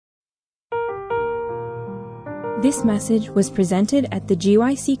This message was presented at the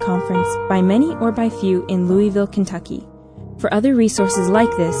GYC conference by many or by few in Louisville, Kentucky. For other resources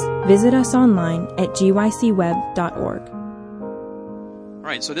like this, visit us online at gycweb.org. All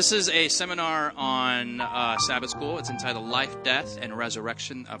right, so this is a seminar on Sabbath School. It's entitled Life, Death, and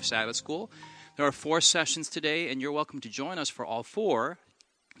Resurrection of Sabbath School. There are 4 sessions today, and you're welcome to join us for all 4.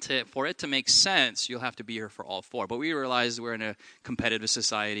 For it to make sense, you'll have to be here for all 4. But we realize we're in a competitive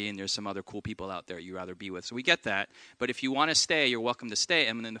society, and there's some other cool people out there you'd rather be with. So we get that. But if you want to stay, you're welcome to stay.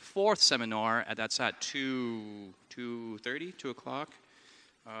 And then the 4th seminar, that's at 2:30, 2 o'clock.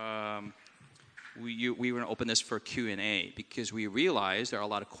 We were going to open this for Q&A because we realize there are a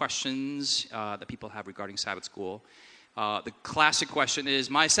lot of questions that people have regarding Sabbath School. The classic question is,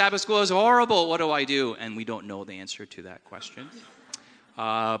 my Sabbath School is horrible. What do I do? And we don't know the answer to that question.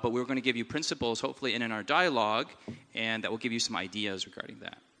 But we're going to give you principles, hopefully, in our dialogue, and that will give you some ideas regarding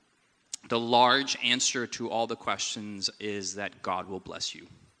that. The large answer to all the questions is that God will bless you.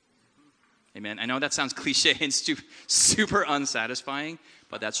 Amen. I know that sounds cliche and super unsatisfying,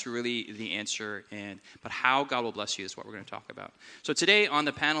 but that's really the answer. But how God will bless you is what we're going to talk about. So today on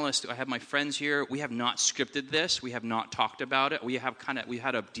the panelists, I have my friends here. We have not scripted this. We have not talked about it. We had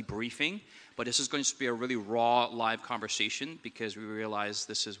a debriefing. But this is going to be a really raw, live conversation because we realize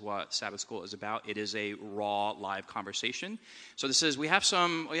this is what Sabbath School is about. It is a raw, live conversation. So we have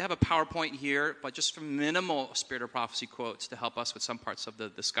a PowerPoint here, but just some minimal Spirit of Prophecy quotes to help us with some parts of the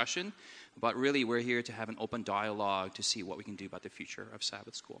discussion. But really, we're here to have an open dialogue to see what we can do about the future of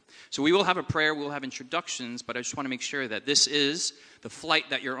Sabbath School. So we will have a prayer, we'll have introductions, but I just want to make sure that this is the flight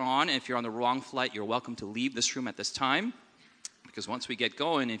that you're on. And if you're on the wrong flight, you're welcome to leave this room at this time. Because once we get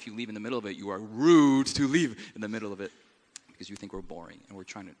going, if you leave in the middle of it, you are rude to leave in the middle of it because you think we're boring, and we're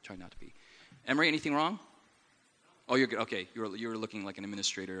trying not to be. Emery, anything wrong? Oh, you're good. Okay, you were looking like an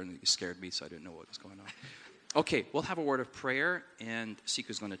administrator, and you scared me, so I didn't know what was going on. Okay, we'll have a word of prayer, and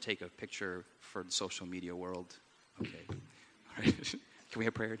Sikhu's going to take a picture for the social media world. Okay. All right. Can we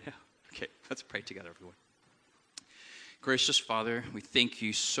have prayer now? Okay, let's pray together, everyone. Gracious Father, we thank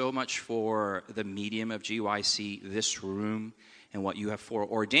you so much for the medium of GYC, this room, and what you have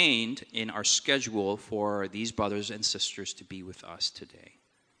foreordained in our schedule for these brothers and sisters to be with us today.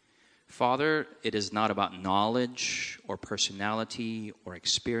 Father, it is not about knowledge or personality or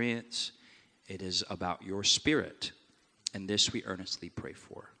experience. It is about your Spirit, and this we earnestly pray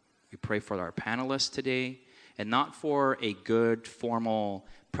for. We pray for our panelists today, and not for a good formal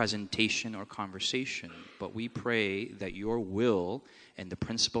presentation or conversation, but we pray that your will and the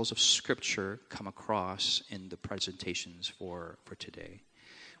principles of Scripture come across in the presentations for today.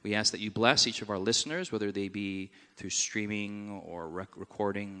 We ask that you bless each of our listeners, whether they be through streaming or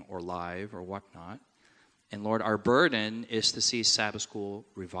recording or live or whatnot. And Lord, our burden is to see Sabbath School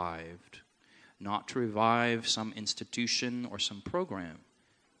revived, not to revive some institution or some program,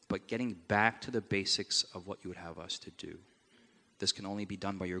 but getting back to the basics of what you would have us to do. This can only be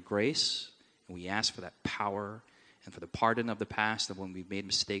done by your grace, and we ask for that power and for the pardon of the past of when we've made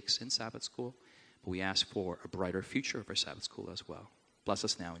mistakes in Sabbath School, but we ask for a brighter future for Sabbath School as well. Bless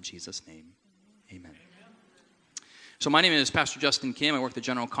us now in Jesus' name. Amen. So my name is Pastor Justin Kim. I work the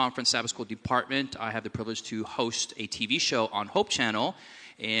General Conference Sabbath School Department. I have the privilege to host a TV show on Hope Channel,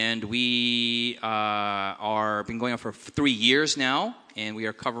 and we are been going on for 3 years now, and we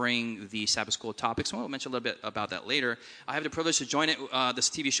are covering the Sabbath School topics. We'll mention a little bit about that later. I have the privilege to join this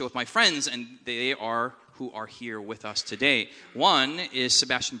TV show with my friends, and they are who are here with us today. One is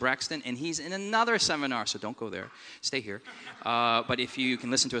Sebastian Braxton, and he's in another seminar, so don't go there. Stay here. But if you can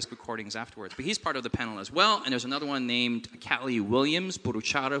listen to his recordings afterwards. But he's part of the panel as well, and there's another one named Callie Williams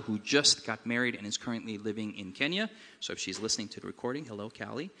Buruchara, who just got married and is currently living in Kenya. So if she's listening to the recording, hello,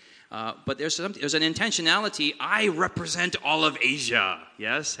 Callie. But there's an intentionality. I represent all of Asia.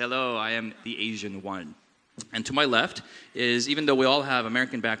 Yes, hello, I am the Asian one. And to my left is, even though we all have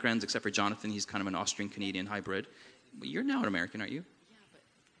American backgrounds, except for Jonathan, he's kind of an Austrian-Canadian hybrid. But you're now an American, aren't you? Yeah,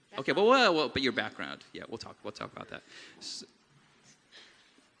 but okay, well, but your background. Yeah, we'll talk about that. So,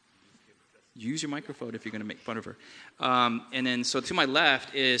 use your microphone if you're going to make fun of her. And then, so to my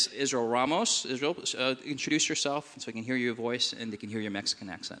left is Israel Ramos. Israel, introduce yourself so I can hear your voice and they can hear your Mexican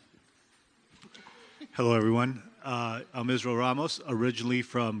accent. Hello, everyone. I'm Israel Ramos, originally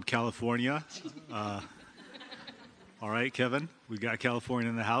from California. All right, Kevin, we got California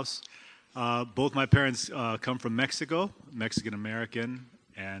in the house. Both my parents come from Mexico, Mexican-American,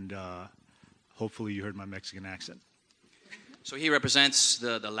 and hopefully you heard my Mexican accent. So he represents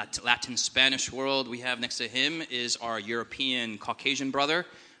the Latin Spanish world. We have next to him is our European Caucasian brother.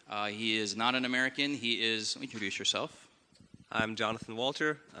 He is not an American. He is, introduce yourself. I'm Jonathan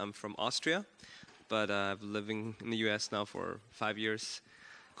Walter. I'm from Austria. but I've been living in the U.S. now for 5 years,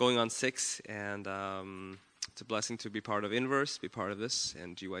 going on 6, and it's a blessing to be part of Inverse, be part of this,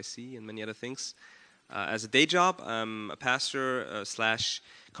 and GYC, and many other things. As a day job, I'm a pastor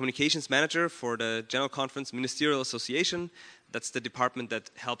 / communications manager for the General Conference Ministerial Association. That's the department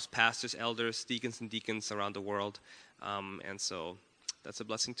that helps pastors, elders, deacons, and deacons around the world. And so that's a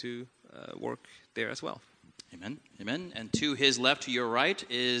blessing to work there as well. Amen. Amen. And to his left, to your right,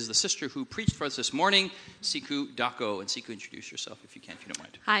 is the sister who preached for us this morning, Sikhu Daco. And Sikhu, introduce yourself if you can, if you don't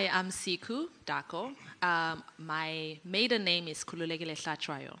mind. Hi, I'm Sikhu Daco. My maiden name is Khululegile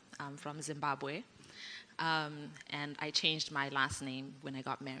Hlatrayo. I'm from Zimbabwe. And I changed my last name when I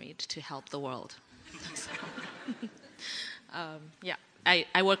got married to help the world.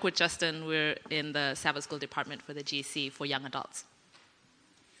 I work with Justin. We're in the Sabbath School department for the GC for young adults.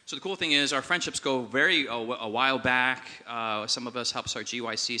 So the cool thing is our friendships go a while back. Some of us help start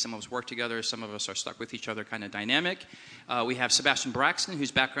GYC. Some of us work together. Some of us are stuck with each other, kind of dynamic. We have Sebastian Braxton,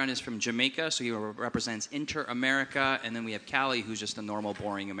 whose background is from Jamaica, so he represents Inter-America. And then we have Callie, who's just a normal,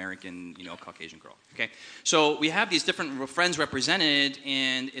 boring American, Caucasian girl. Okay, so we have these different friends represented,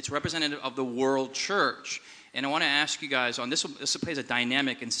 and it's representative of the world church. And I want to ask you guys on this plays a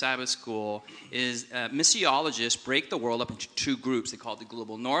dynamic in Sabbath School, is missiologists break the world up into 2 groups. They call it the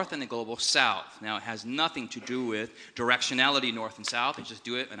global north and the global south. Now, it has nothing to do with directionality north and south. They just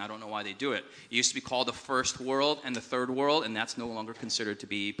do it, and I don't know why they do it. It used to be called the first world and the third world, and that's no longer considered to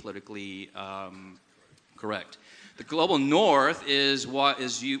be politically correct. The global north is what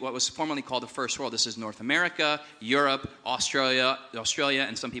was formerly called the first world. This is North America, Europe, Australia,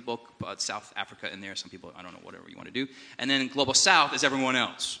 and some people put South Africa in there. Some people, I don't know, whatever you want to do. And then global south is everyone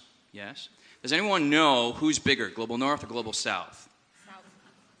else. Yes? Does anyone know who's bigger, global north or global south? South.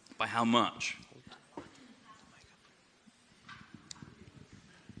 By how much?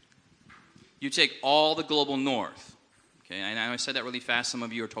 You take all the global north. Okay, and I said that really fast. Some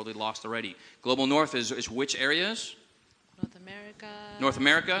of you are totally lost already. Global north is which areas? North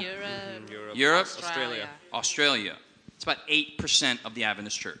America. Europe. Australia. It's about 8% of the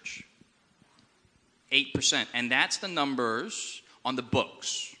Adventist church. 8%. And that's the numbers on the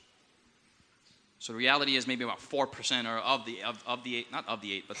books. So the reality is maybe about 4% or of the 8, not of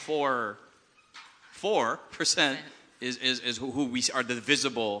the 8, but 4% is who we are, the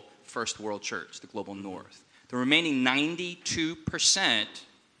visible first world church, the global north. The remaining 92%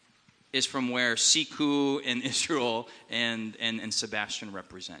 is from where Sikhu and Israel and Sebastian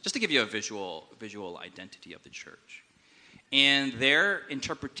represent. Just to give you a visual identity of the church. And their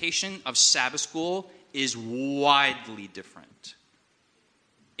interpretation of Sabbath School is widely different.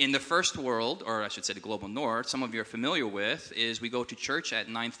 In the first world, or I should say the global north, some of you are familiar with, is we go to church at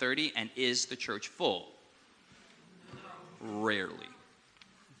 9:30, and is the church full? Rarely.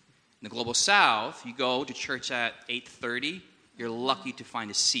 In the global south, you go to church at 8:30, you're lucky to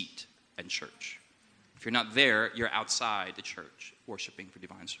find a seat at church. If you're not there, you're outside the church worshiping for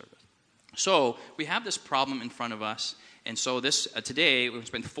divine service. So we have this problem in front of us, and so this today we've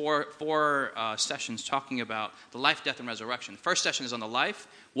spent four sessions talking about the life, death, and resurrection. The first session is on the life.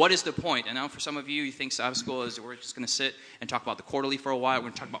 What is the point? And now for some of you, you think Sabbath School is we're just going to sit and talk about the quarterly for a while. We're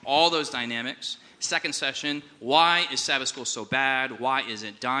going to talk about all those dynamics. Second session, why is Sabbath School so bad? Why is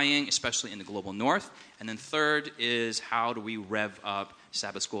it dying, especially in the global north? And then third is how do we rev up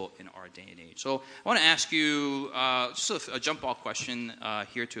Sabbath School in our day and age? So I want to ask you just a jump ball question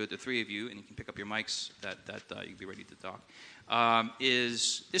here to the three of you, and you can pick up your mics that you can be ready to talk.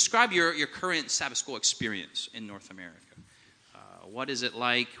 Is describe your current Sabbath School experience in North America. What is it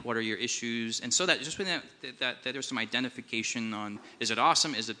like? What are your issues? And so that just that there's some identification on, is it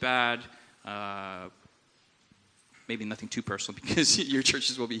awesome? Is it bad? Maybe nothing too personal, because your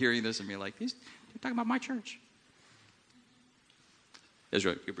churches will be hearing this and be like, they're talking about my church.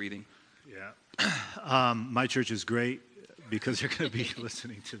 Ezra, you're breathing. Yeah. My church is great because they're going to be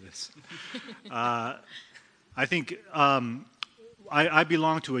listening to this. I think I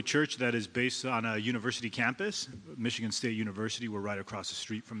belong to a church that is based on a university campus, Michigan State University. We're right across the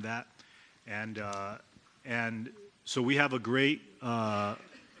street from that. And so we have a great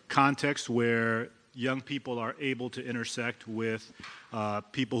context where young people are able to intersect with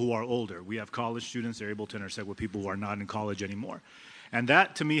people who are older. We have college students. They're able to intersect with people who are not in college anymore. And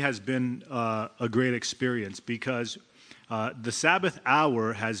that, to me, has been a great experience because the Sabbath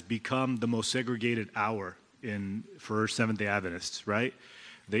hour has become the most segregated hour for Seventh-day Adventists, right?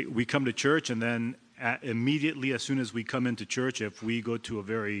 We come to church, and then immediately as soon as we come into church, if we go to a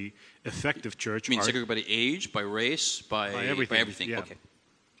very effective church... You mean segregated by age, by race, by everything? Yeah. Okay.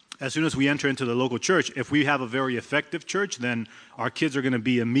 as soon as we enter into the local church, if we have a very effective church, then our kids are going to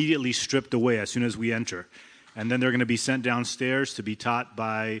be immediately stripped away as soon as we enter. And then they're going to be sent downstairs to be taught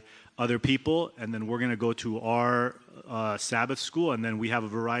by other people, and then we're going to go to our Sabbath school, and then we have a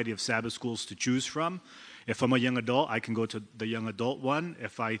variety of Sabbath schools to choose from. If I'm a young adult, I can go to the young adult one.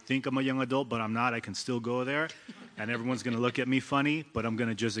 If I think I'm a young adult, but I'm not, I can still go there. And everyone's going to look at me funny, but I'm going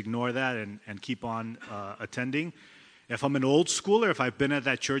to just ignore that and keep on attending. If I'm an old schooler, if I've been at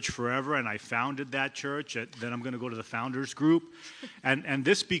that church forever and I founded that church, then I'm going to go to the founders group. And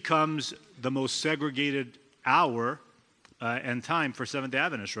this becomes the most segregated hour and time for Seventh-day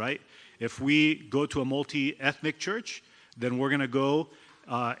Adventists, right? If we go to a multi-ethnic church, then we're going to go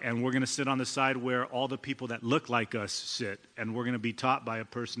and we're going to sit on the side where all the people that look like us sit, and we're going to be taught by a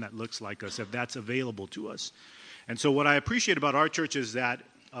person that looks like us, if that's available to us. And so what I appreciate about our church is that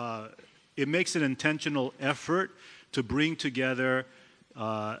it makes an intentional effort to bring together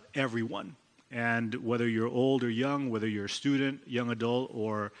everyone. And whether you're old or young, whether you're a student, young adult,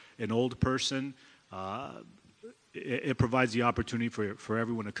 or an old person, it provides the opportunity for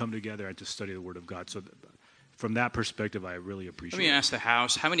everyone to come together and to study the Word of God. So from that perspective, I really appreciate it. Let me ask the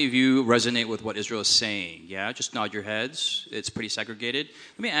house, how many of you resonate with what Israel is saying? Yeah, just nod your heads. It's pretty segregated.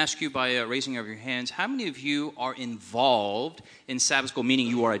 Let me ask you by raising of your hands, how many of you are involved in Sabbath school, meaning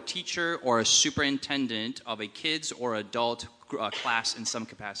you are a teacher or a superintendent of a kids or adult class in some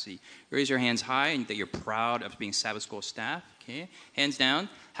capacity? Raise your hands high and that you're proud of being Sabbath school staff. Okay, hands down.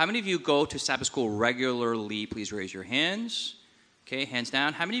 How many of you go to Sabbath school regularly? Please raise your hands. Okay, hands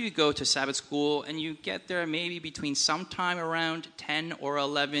down. How many of you go to Sabbath school and you get there maybe between sometime around 10 or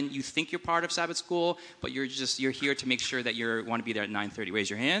 11? You think you're part of Sabbath school, but you're here to make sure that you want to be there at 9:30. Raise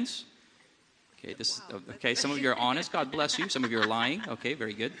your hands. Okay, some of you are honest. God bless you. Some of you are lying. Okay,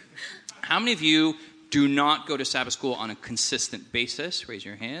 very good. How many of you do not go to Sabbath school on a consistent basis? Raise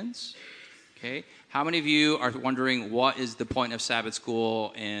your hands. Okay. How many of you are wondering what is the point of Sabbath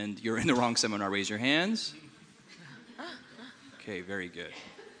school and you're in the wrong seminar? Raise your hands. Okay, very good.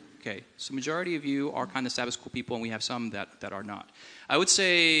 Okay, so majority of you are kind of Sabbath school people, and we have some that are not. I would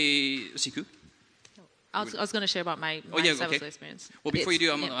say, Sikhu? I was going to share about my Sabbath school experience. Well, before you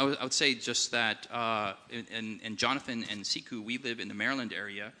do, I would say just that in Jonathan and Sikhu, we live in the Maryland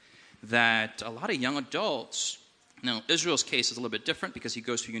area, that a lot of young adults. Now, Israel's case is a little bit different because he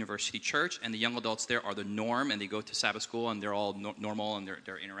goes to university church, and the young adults there are the norm, and they go to Sabbath school, and they're all normal, and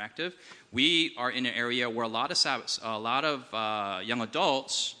they're interactive. We are in an area where a lot of young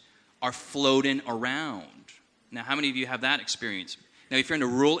adults are floating around. Now, how many of you have that experience? Now, if you're in a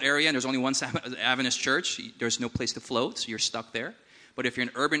rural area and there's only one Adventist church, there's no place to float, so you're stuck there. But if you're in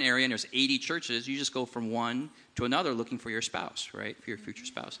an urban area and there's 80 churches, you just go from one to another looking for your spouse, right? For your future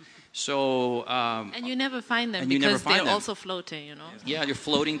spouse. So and you never find them because they're also floating, you know? Yeah, you're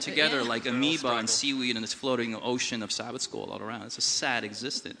floating together like amoeba and seaweed in this floating ocean of Sabbath school all around. It's a sad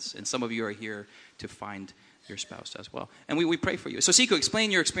existence. And some of you are here to find your spouse as well. And we pray for you. So Sikhu,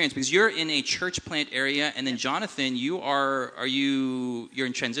 explain your experience, because you're in a church plant area, and then Jonathan, you're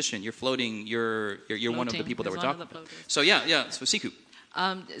in transition. You're floating. You're one of the people that we're talking about. So yeah. So Sikhu.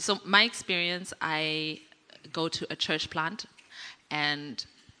 So my experience, I go to a church plant, and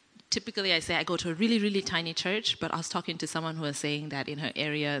typically I say I go to a really, really tiny church, but I was talking to someone who was saying that in her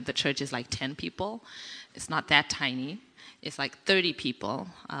area, the church is like 10 people. It's not that tiny. It's like 30 people,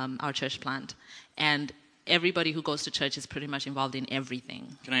 our church plant. And everybody who goes to church is pretty much involved in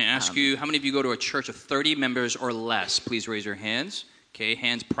everything. Can I ask you, how many of you go to a church of 30 members or less? Please raise your hands. Okay,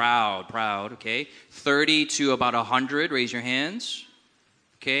 hands proud, okay. 30 to about 100, raise your hands.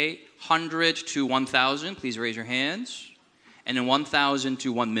 Okay, 100 to 1,000, please raise your hands. And then 1,000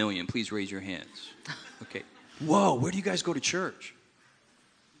 to 1 million, please raise your hands. Okay. Whoa, where do you guys go to church?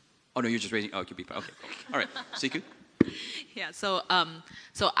 Oh, no, you're just raising. Oh, okay, cool. All right, Sikhu? Yeah, so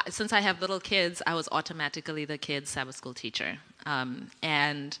since I have little kids, I was automatically the kids' Sabbath school teacher.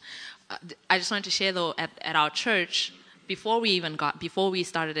 And I just wanted to share, though, at our church, before we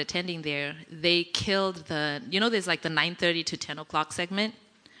started attending there, they killed there's like the 9:30 to 10 o'clock segment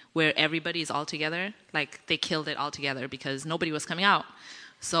where everybody is all together. Like, they killed it altogether because nobody was coming out.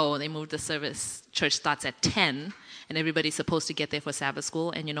 So they moved the service. Church starts at 10, and everybody's supposed to get there for Sabbath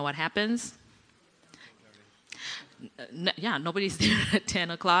school. And you know what happens? Yeah, nobody's there at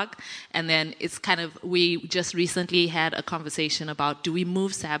 10 o'clock. And then it's we just recently had a conversation about, do we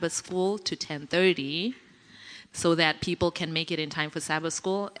move Sabbath school to 10:30 so that people can make it in time for Sabbath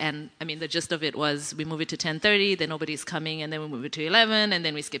school? And I mean, the gist of it was we move it to 10:30, then nobody's coming, and then we move it to 11, and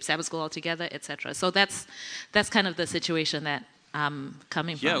then we skip Sabbath school altogether, etc. So that's kind of the situation that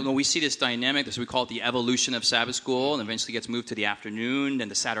coming from. Yeah, no, we see this dynamic. We call it the evolution of Sabbath school, and eventually gets moved to the afternoon, then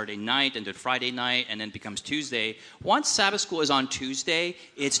the Saturday night, and to Friday night, and then becomes Tuesday. Once Sabbath school is on Tuesday,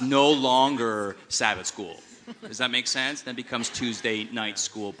 it's no longer Sabbath school. Does that make sense? Then it becomes Tuesday night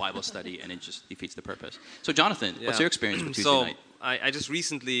school Bible study, and it just defeats the purpose. So, Jonathan, what's your experience with Tuesday night? I just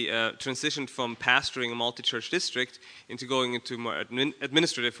recently transitioned from pastoring a multi-church district into going into more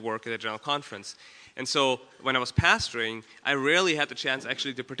administrative work at a general conference. And so when I was pastoring, I rarely had the chance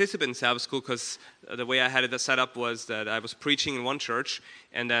actually to participate in Sabbath school because the way I had it set up was that I was preaching in one church,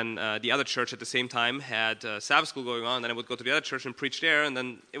 and then the other church at the same time had Sabbath school going on, and then I would go to the other church and preach there, and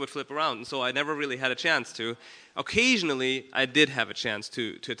then it would flip around. And so I never really had a chance to. Occasionally, I did have a chance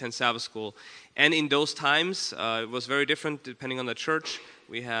to attend Sabbath school. And in those times, it was very different depending on the church.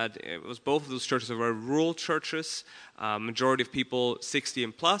 It was both of those churches were rural churches, majority of people 60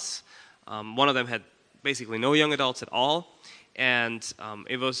 and plus. One of them had basically no young adults at all, and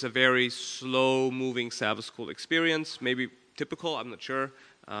it was a very slow-moving Sabbath school experience, maybe typical, I'm not sure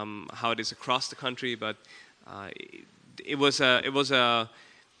how it is across the country, but it was often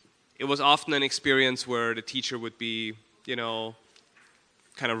an experience where the teacher would be,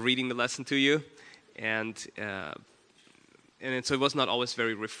 kind of reading the lesson to you, and so it was not always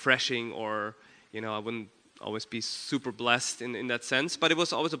very refreshing, or I wouldn't always be super blessed in that sense, but it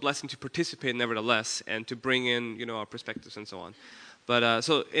was always a blessing to participate nevertheless and to bring in our perspectives and so on. But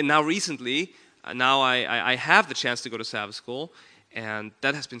now recently, I have the chance to go to Sabbath school, and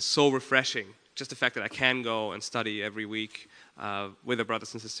that has been so refreshing. Just the fact that I can go and study every week with the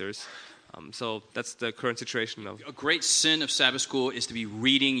brothers and sisters. So that's the current situation. A great sin of Sabbath school is to be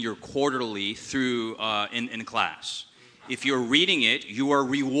reading your quarterly through in class. If you're reading it, you are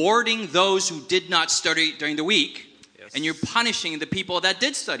rewarding those who did not study during the week, and you're punishing the people that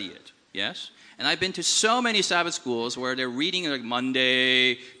did study it. Yes? And I've been to so many Sabbath schools where they're reading like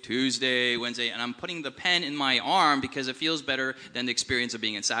Monday, Tuesday, Wednesday, and I'm putting the pen in my arm because it feels better than the experience of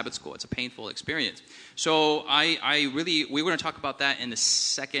being in Sabbath school. It's a painful experience. So we're going to talk about that in the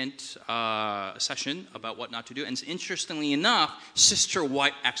second session about what not to do. And interestingly enough, Sister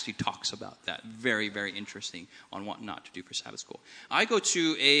White actually talks about that. Very, very interesting on what not to do for Sabbath school. I go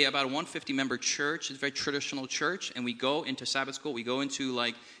to about a 150-member church. It's a very traditional church, and we go into Sabbath school. We go into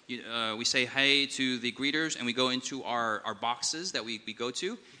we say hey to the greeters, and we go into our boxes that we go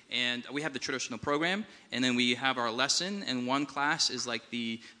to. And we have the traditional program, and then we have our lesson, and one class is like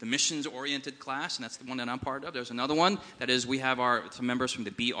the missions-oriented class, and that's the one that I'm part of. There's another one that is we have some members from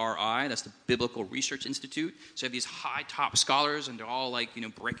the BRI, that's the Biblical Research Institute. So we have these high top scholars, and they're all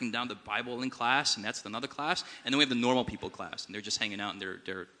breaking down the Bible in class, and that's another class. And then we have the normal people class, and they're just hanging out, and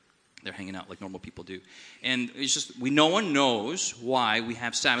they're hanging out like normal people do. And it's just no one knows why we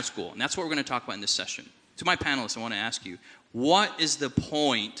have Sabbath school, and that's what we're going to talk about in this session. To my panelists, I want to ask you, what is the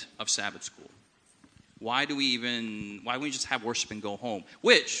point of Sabbath school? Why don't we just have worship and go home?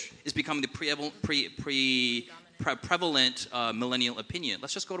 Which is becoming the prevalent millennial opinion.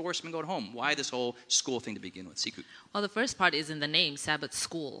 Let's just go to worship and go home. Why this whole school thing to begin with? Sikhu. Well, the first part is in the name, Sabbath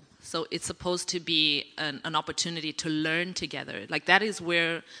School. So it's supposed to be an opportunity to learn together. Like that is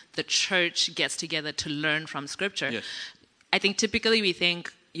where the church gets together to learn from Scripture. Yes. I think typically we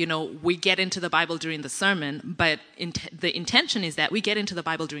think, we get into the Bible during the sermon, but the intention is that we get into the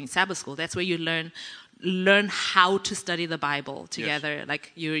Bible during Sabbath school. That's where you learn how to study the Bible together. Yes.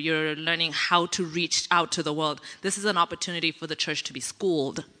 Like you're learning how to reach out to the world. This is an opportunity for the church to be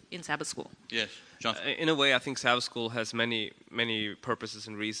schooled in Sabbath school. Yes. In a way, I think Sabbath school has many, many purposes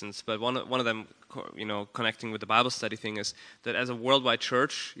and reasons, but one of them, connecting with the Bible study thing is that as a worldwide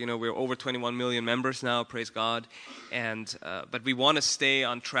church, we're over 21 million members now, praise God, and but we want to stay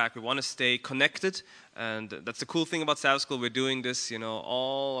on track, we want to stay connected, and that's the cool thing about Sabbath school. We're doing this,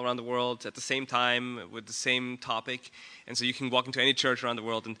 all around the world at the same time with the same topic, and so you can walk into any church around the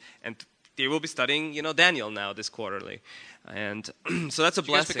world and they will be studying, Daniel now this quarterly. And so that's a blessing. Did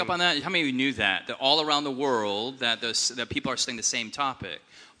you guys pick up on that? How many of you knew that all around the world that people are studying the same topic?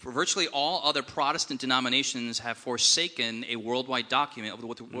 For virtually all other Protestant denominations have forsaken a worldwide document of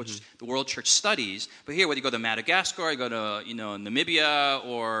which the world church studies. But here, whether you go to Madagascar, you go to Namibia,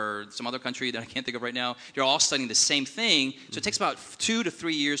 or some other country that I can't think of right now, they're all studying the same thing. So it takes about 2 to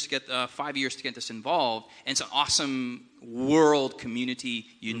 3 years to get 5 years to get this involved, and it's an awesome world community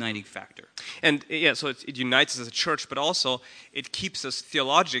uniting factor. And so it unites us as a church, but also it keeps us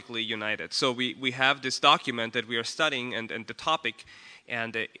theologically united. So we have this document that we are studying and the topic,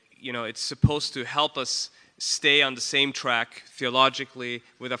 and it's supposed to help us stay on the same track theologically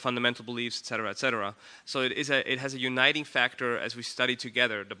with our fundamental beliefs, etc., etc. So it has a uniting factor as we study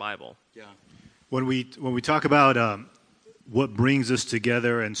together the Bible. Yeah. When we talk about what brings us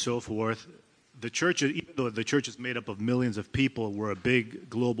together and so forth. The church, even though the church is made up of millions of people, we're a big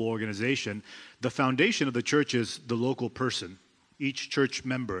global organization, the foundation of the church is the local person, each church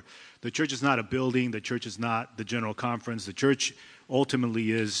member. The church is not a building. The church is not the general conference. The church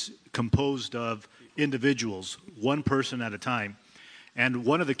ultimately is composed of individuals, one person at a time. And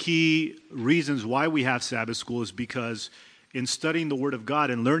one of the key reasons why we have Sabbath School is because in studying the Word of God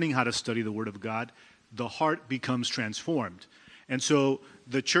and learning how to study the Word of God, the heart becomes transformed. And so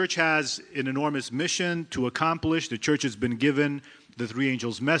the church has an enormous mission to accomplish. The church has been given the three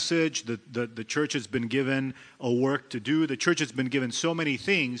angels' message. The church has been given a work to do. The church has been given so many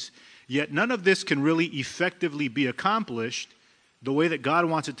things, yet none of this can really effectively be accomplished the way that God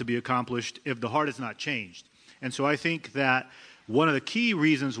wants it to be accomplished if the heart is not changed. And so I think that one of the key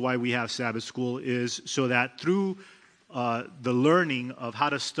reasons why we have Sabbath School is so that through the learning of how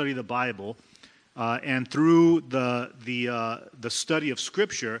to study the Bible, and through the study of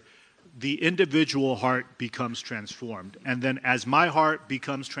Scripture, the individual heart becomes transformed. And then as my heart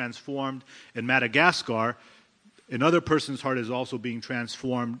becomes transformed in Madagascar, another person's heart is also being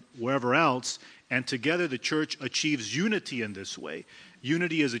transformed wherever else, and together the church achieves unity in this way.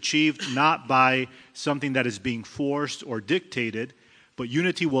 Unity is achieved not by something that is being forced or dictated, but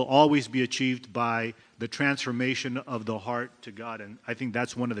unity will always be achieved by the transformation of the heart to God. And I think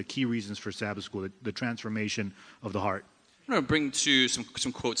that's one of the key reasons for Sabbath School, the transformation of the heart. I'm going to bring to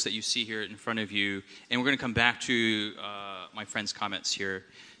some quotes that you see here in front of you, and we're going to come back to my friend's comments here.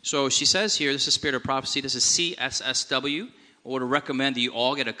 So she says here, this is Spirit of Prophecy, this is CSSW. I would recommend that you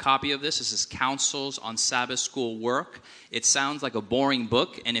all get a copy of this. This is Counsels on Sabbath School Work. It sounds like a boring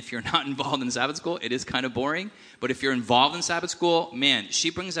book, and if you're not involved in Sabbath School, it is kind of boring. But if you're involved in Sabbath School, man,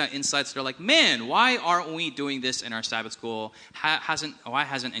 she brings out insights that are like, man, why aren't we doing this in our Sabbath School? Why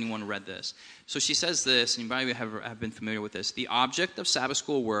hasn't anyone read this? So she says this, and you probably have been familiar with this. The object of Sabbath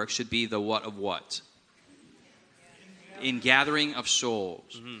School work should be the what of what? In gathering of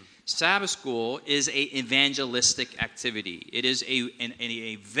souls. Mm-hmm. Sabbath School is an evangelistic activity. It is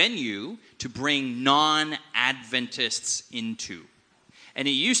a venue to bring non-Adventists into. And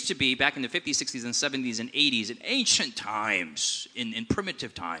it used to be back in the 50s, 60s, and 70s, and 80s, in ancient times, in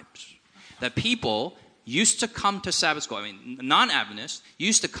primitive times, that people used to come to Sabbath School. I mean, non-Adventists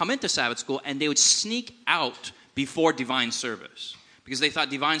used to come into Sabbath School, and they would sneak out before divine service because they thought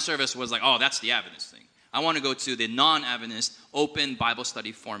divine service was like, oh, that's the Adventist thing. I want to go to the non-Adventist open Bible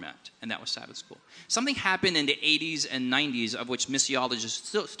study format, and that was Sabbath School. Something happened in the 80s and 90s of which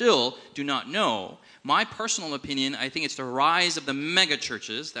missiologists still do not know. My personal opinion, I think it's the rise of the mega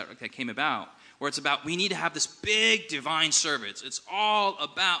churches that came about, where it's about we need to have this big divine service. It's all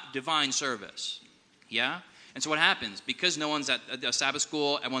about divine service. Yeah? And so what happens? Because no one's at a Sabbath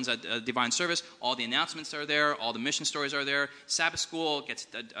School, everyone's at a divine service, all the announcements are there, all the mission stories are there, Sabbath School gets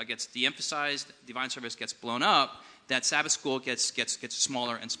de-emphasized, divine service gets blown up, that Sabbath School gets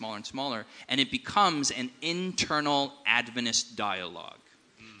smaller and smaller and smaller, and it becomes an internal Adventist dialogue.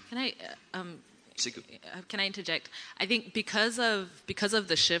 Can I interject? I think because of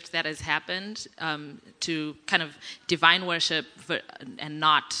the shift that has happened to kind of divine worship and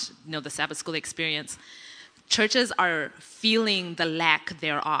not the Sabbath School experience, churches are feeling the lack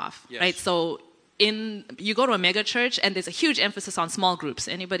thereof, yes. Right? So you go to a mega church and there's a huge emphasis on small groups.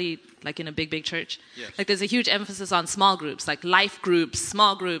 Anybody like in a big church? Yes. Like there's a huge emphasis on small groups, like life groups,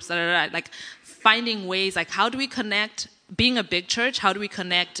 small groups, like finding ways like how do we connect. Being a big church, how do we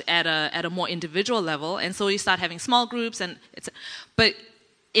connect at a more individual level? And so you start having small groups, but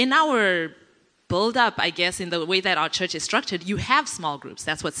in our build up, I guess, in the way that our church is structured, you have small groups.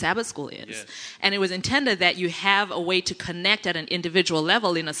 That's what Sabbath School is. Yes. And it was intended that you have a way to connect at an individual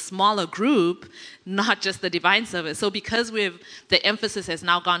level in a smaller group, not just the divine service. So because the emphasis has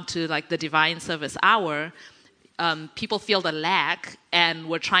now gone to like the divine service hour, people feel the lack, and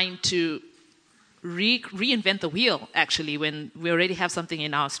we're trying to reinvent the wheel, actually, when we already have something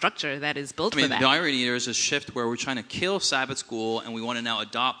in our structure that is built for that. The irony here is a shift where we're trying to kill Sabbath School, and we want to now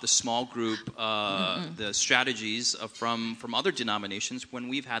adopt the small group, the strategies from other denominations when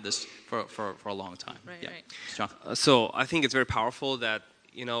we've had this for a long time. Right. John? So I think it's very powerful that,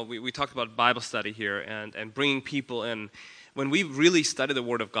 we talked about Bible study here and bringing people in. When we really study the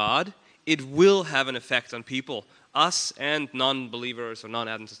Word of God, it will have an effect on people, us and non-believers or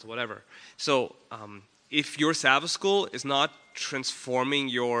non-Adventists or whatever. So if your Sabbath School is not transforming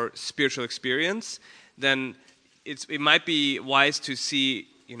your spiritual experience, then it might be wise to see,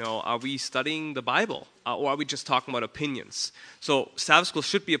 are we studying the Bible? Or are we just talking about opinions? So Sabbath School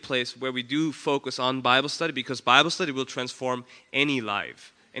should be a place where we do focus on Bible study, because Bible study will transform any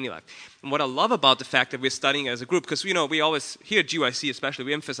life. any life. And what I love about the fact that we're studying as a group, because we always, here at GYC especially,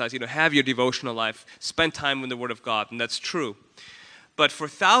 we emphasize, have your devotional life, spend time in the Word of God, and that's true. But for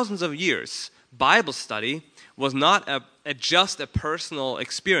thousands of years, Bible study was not just a personal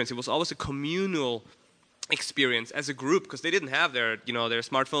experience. It was always a communal experience as a group, because they didn't have their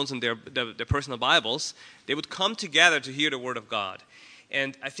smartphones and their personal Bibles. They would come together to hear the Word of God.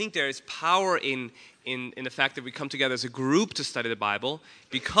 And I think there is power in the fact that we come together as a group to study the Bible,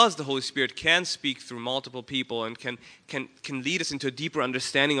 because the Holy Spirit can speak through multiple people and can lead us into a deeper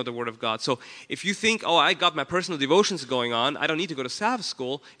understanding of the Word of God. So if you think, I got my personal devotions going on, I don't need to go to Sabbath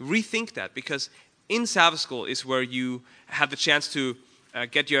School, rethink that, because in Sabbath School is where you have the chance to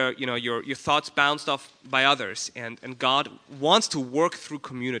get your thoughts bounced off by others, and God wants to work through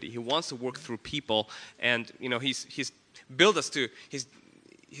community. He wants to work through people, and He's built us to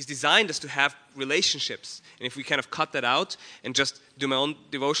He's designed us to have relationships. And if we kind of cut that out and just do my own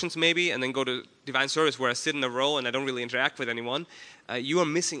devotions maybe, and then go to divine service where I sit in a row and I don't really interact with anyone, you are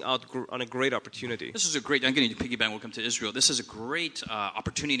missing out on a great opportunity. This is a great, I'm getting to piggyback, welcome to Israel. This is a great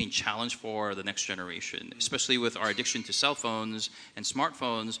opportunity and challenge for the next generation, especially with our addiction to cell phones and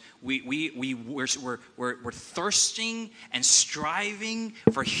smartphones. We're thirsting and striving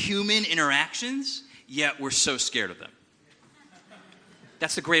for human interactions, yet we're so scared of them.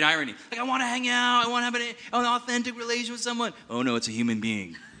 That's the great irony. Like, I want to hang out. I want to have an authentic relation with someone. Oh, no, it's a human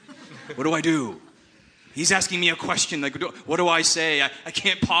being. What do I do? He's asking me a question. Like, what do I say? I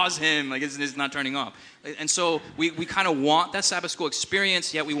can't pause him. Like, it's not turning off. And so we kind of want that Sabbath School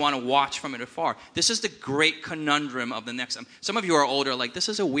experience, yet we want to watch from it afar. This is the great conundrum of the next. Some of you are older, like,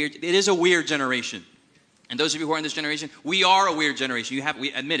 it is a weird generation. And those of you who are in this generation, we are a weird generation.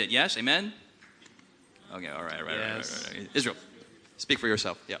 We admit it, yes? Amen? Okay, all right. Israel. Speak for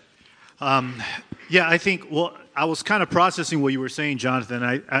yourself. Yeah. I think, I was kind of processing what you were saying, Jonathan.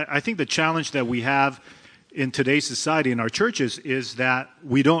 I think the challenge that we have in today's society, in our churches, is that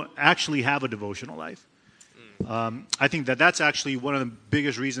we don't actually have a devotional life. I think that's actually one of the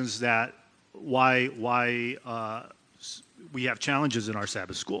biggest reasons that why we have challenges in our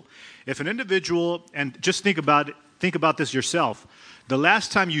Sabbath School. If an individual, and just think about this yourself, the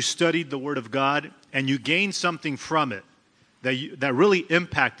last time you studied the Word of God and you gained something from it, that really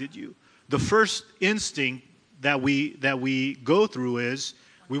impacted you, the first instinct that we go through is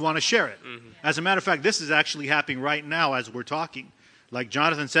we want to share it. Mm-hmm. As a matter of fact, this is actually happening right now as we're talking. Like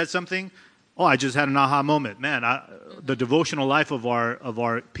Jonathan said something, I just had an aha moment. Man, the devotional life of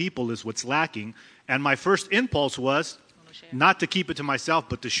our people is what's lacking. And my first impulse was not to keep it to myself,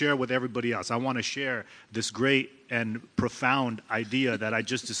 but to share with everybody else. I want to share this great and profound idea that I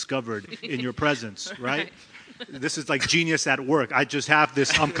just discovered in your presence, right? This is like genius at work. I just have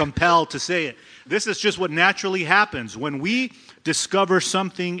this, I'm compelled to say it. This is just what naturally happens. When we discover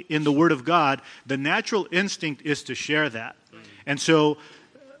something in the Word of God, the natural instinct is to share that. And so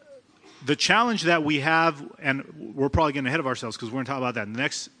the challenge that we have, and we're probably getting ahead of ourselves because we're going to talk about that in the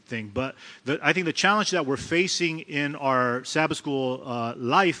next thing, but I think the challenge that we're facing in our Sabbath School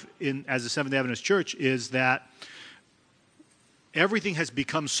life as a Seventh-day Adventist church is that everything has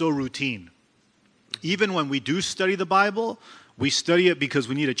become so routine. Even when we do study the Bible, we study it because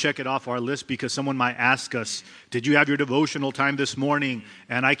we need to check it off our list, because someone might ask us, did you have your devotional time this morning?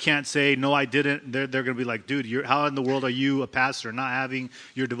 And I can't say, no, I didn't. They're going to be like, dude, how in the world are you, a pastor, not having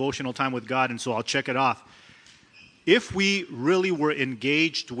your devotional time with God? And so I'll check it off. If we really were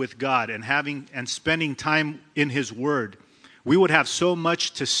engaged with God and spending time in His Word, we would have so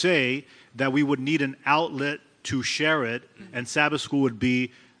much to say that we would need an outlet to share it, and Sabbath School would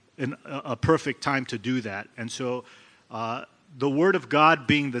be a perfect time to do that. And so the Word of God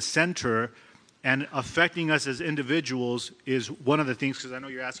being the center and affecting us as individuals is one of the things, because I know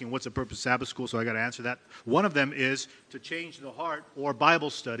you're asking what's the purpose of Sabbath School, so I got to answer that. One of them is to change the heart, or Bible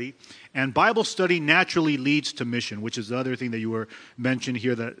study. And Bible study naturally leads to mission, which is the other thing that you were mentioned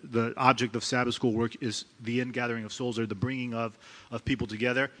here, that the object of Sabbath School work is the ingathering of souls, or the bringing of people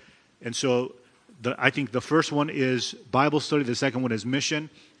together. And so I think the first one is Bible study, the second one is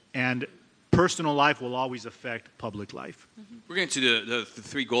mission, and personal life will always affect public life. Mm-hmm. We're getting to the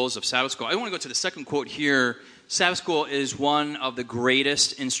three goals of Sabbath School. I want to go to the second quote here. Sabbath School is one of the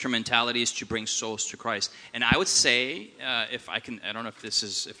greatest instrumentalities to bring souls to Christ. And I would say, if I don't know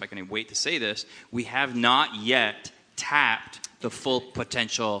if I can wait to say this, we have not yet tapped the full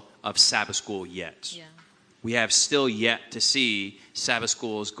potential of Sabbath School yet. Yeah. We have still yet to see Sabbath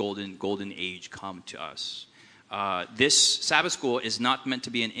School's golden age come to us. This Sabbath School is not meant to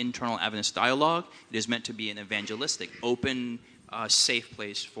be an internal Adventist dialogue. It is meant to be an evangelistic, open, safe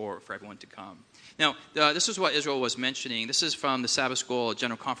place for everyone to come. Now, this is what Israel was mentioning. This is from the Sabbath School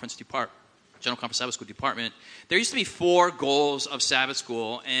General Conference Sabbath School Department. There used to be 4 goals of Sabbath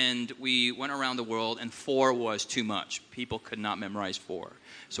School, and we went around the world, and 4 was too much. People could not memorize 4.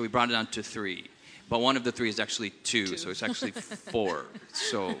 So we brought it down to 3. But one of the 3 is actually 2. So it's actually 4.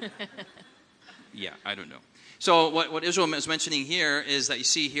 So, yeah, I don't know. So what Israel is mentioning here is that you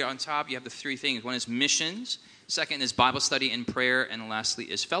see here on top, you have the 3 things. One is missions. Second is Bible study and prayer. And lastly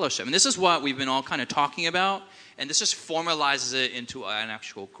is fellowship. And this is what we've been all kind of talking about. And this just formalizes it into an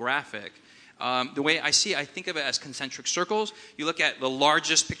actual graphic. The way I see it, I think of it as concentric circles. You look at the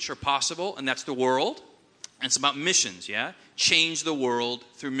largest picture possible, and that's the world. And it's about missions, yeah? Change the world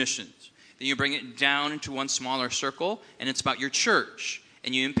through missions. Then you bring it down into one smaller circle, and it's about your church.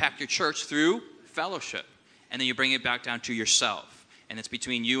 And you impact your church through fellowship. And then you bring it back down to yourself. And it's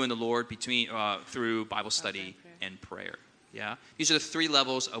between you and the Lord through Bible study and prayer. Yeah? These are the 3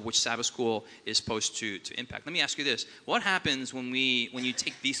 levels of which Sabbath School is supposed to impact. Let me ask you this. What happens when you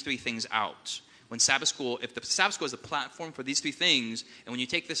take these 3 things out? When Sabbath School, if the Sabbath School is the platform for these 3 things, and when you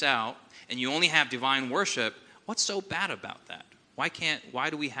take this out and you only have divine worship, what's so bad about that? Why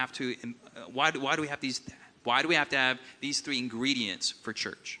do we have to have these 3 ingredients for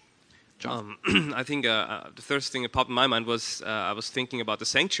church? John? I think the first thing that popped in my mind was I was thinking about the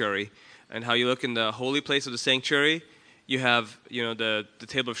sanctuary and how you look in the holy place of the sanctuary. You have, the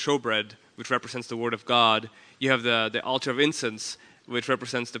table of showbread, which represents the Word of God. You have the altar of incense, which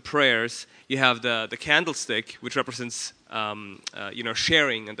represents the prayers. You have the candlestick, which represents,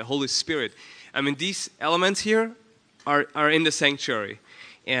 sharing and the Holy Spirit. I mean, these elements here are in the sanctuary.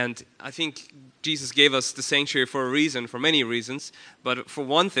 And I think Jesus gave us the sanctuary for a reason, for many reasons. But for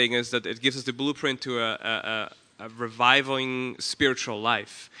one thing is that it gives us the blueprint to a reviving spiritual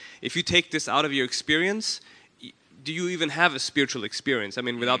life. If you take this out of your experience, do you even have a spiritual experience? I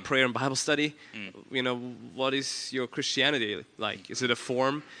mean, without prayer and Bible study, what is your Christianity like? Is it a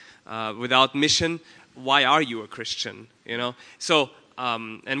form? Without mission, why are you a Christian? So,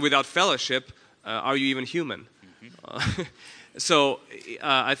 and without fellowship, are you even human? So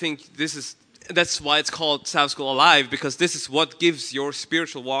I think that's why it's called Sabbath School Alive, because this is what gives your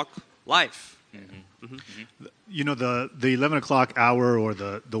spiritual walk life. Mm-hmm. Mm-hmm. The 11 o'clock hour or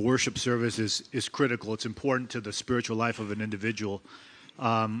the worship service is critical. It's important to the spiritual life of an individual.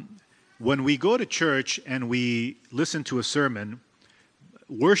 When we go to church and we listen to a sermon,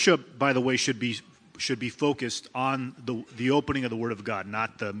 worship, by the way, should be focused on the opening of the Word of God,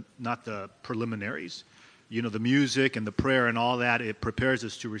 not the preliminaries. The music and the prayer and all that, it prepares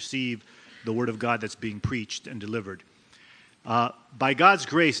us to receive the Word of God that's being preached and delivered. By God's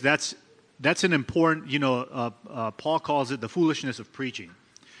grace, that's an important, Paul calls it the foolishness of preaching.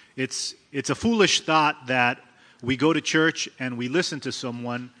 It's a foolish thought that we go to church and we listen to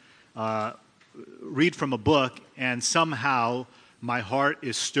someone read from a book, and somehow my heart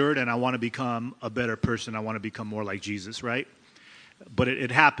is stirred and I want to become a better person. I want to become more like Jesus, right? But it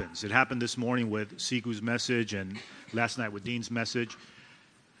happens. It happened this morning with Sikhu's message and last night with Dean's message.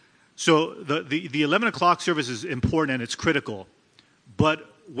 So the 11 o'clock service is important and it's critical.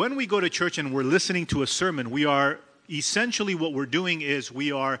 But when we go to church and we're listening to a sermon, we are essentially what we're doing is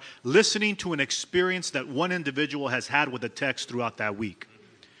we are listening to an experience that one individual has had with a text throughout that week.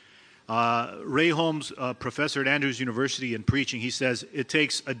 Ray Holmes, professor at Andrews University in preaching, he says it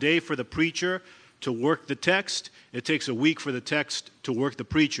takes a day for the preacher to work the text. It takes a week for the text to work the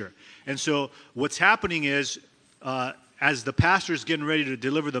preacher. And so what's happening is as the pastor is getting ready to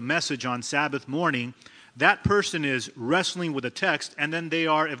deliver the message on Sabbath morning, that person is wrestling with a text, and then they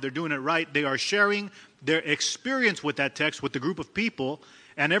are, if they're doing it right, they are sharing their experience with that text with the group of people,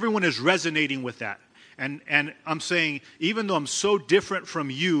 and everyone is resonating with that. And I'm saying, even though I'm so different from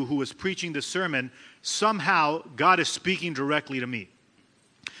you who is preaching the sermon, somehow God is speaking directly to me.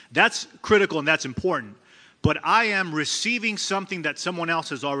 That's critical and that's important. But I am receiving something that someone else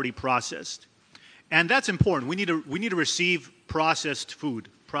has already processed. And that's important. We need to receive processed food,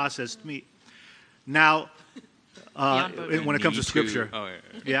 processed meat. Now, when it comes to Scripture. Oh,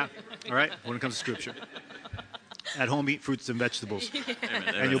 yeah. All right? When it comes to Scripture. At home, eat fruits and vegetables.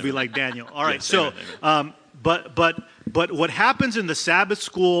 And you'll be like Daniel. All right. Yes, so, but what happens in the Sabbath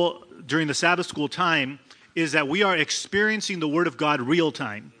school, during the Sabbath school time, is that we are experiencing the Word of God real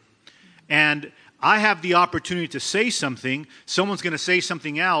time. And I have the opportunity to say something, someone's going to say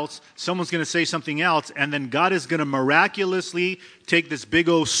something else, someone's going to say something else, and then God is going to miraculously take this big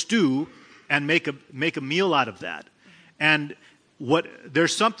old stew and make a meal out of that. And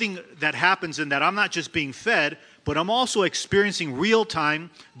there's something that happens in that I'm not just being fed, but I'm also experiencing real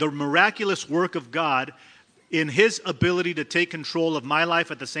time the miraculous work of God in his ability to take control of my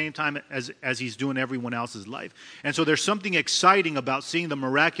life at the same time as he's doing everyone else's life. And so there's something exciting about seeing the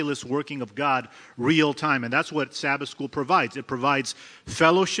miraculous working of God real time. And that's what Sabbath School provides. It provides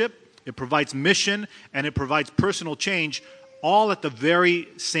fellowship, it provides mission, and it provides personal change all at the very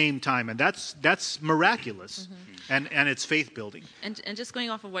same time. And that's miraculous. And it's faith building. And just going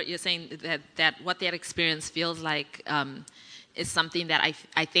off of what you're saying, that what that experience feels like is something that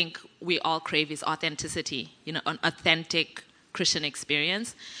I think we all crave is authenticity, an authentic Christian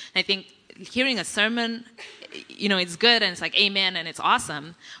experience. And I think hearing a sermon, it's good and it's like amen and it's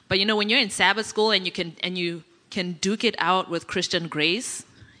awesome. But when you're in Sabbath school and you can duke it out with Christian grace,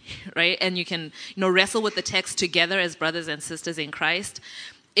 right? And you can wrestle with the text together as brothers and sisters in Christ.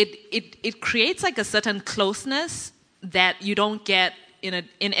 It creates like a certain closeness that you don't get in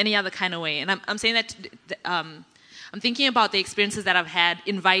any other kind of way. And I'm saying that I'm thinking about the experiences that I've had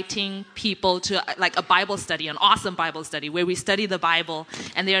inviting people to like a Bible study, an awesome Bible study where we study the Bible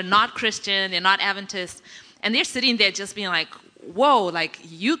and they're not Christian, they're not Adventist, and they're sitting there just being like, whoa, like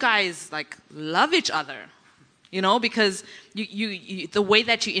you guys like love each other, because you the way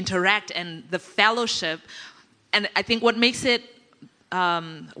that you interact and the fellowship. And I think what makes it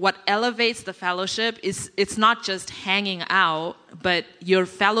what elevates the fellowship is it's not just hanging out, but you're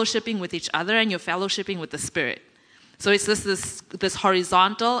fellowshipping with each other and you're fellowshipping with the Spirit. So it's just this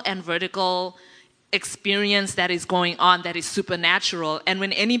horizontal and vertical experience that is going on that is supernatural. And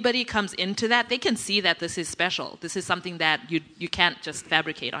when anybody comes into that, they can see that this is special. This is something that you can't just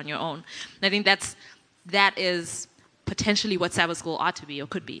fabricate on your own. And I think that is potentially what Sabbath School ought to be or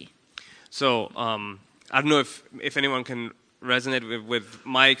could be. So I don't know if anyone can resonate with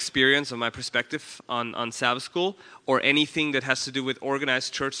my experience or my perspective on Sabbath School or anything that has to do with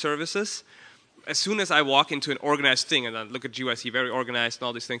organized church services. As soon as I walk into an organized thing, and I look at GYC, very organized and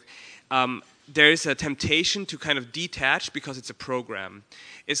all these things, there is a temptation to kind of detach because it's a program.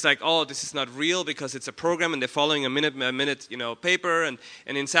 It's like, oh, this is not real because it's a program and they're following a minute paper. And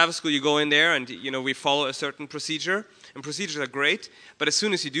in Sabbath School, you go in there and, we follow a certain procedure. And procedures are great. But as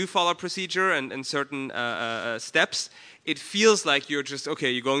soon as you do follow a procedure and certain steps, it feels like you're just,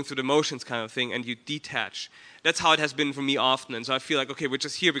 you're going through the motions kind of thing and you detach. That's how it has been for me often. And so I feel like, we're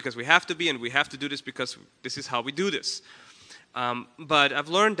just here because we have to be and we have to do this because this is how we do this. But I've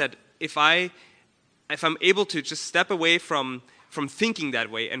learned that if I'm able to just step away from thinking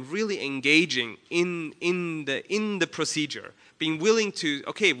that way and really engaging in the procedure, being willing to,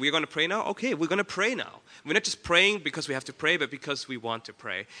 we're going to pray now? Okay, we're going to pray now. We're not just praying because we have to pray, but because we want to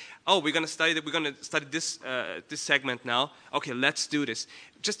pray. Oh, we're going to study that. We're going to study this segment now. Okay, let's do this.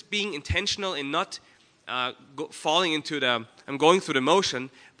 Just being intentional in not falling into I'm going through the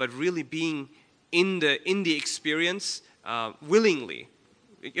motion, but really being in the experience willingly.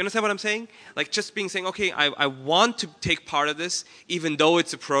 You understand what I'm saying? Like just saying, I want to take part of this, even though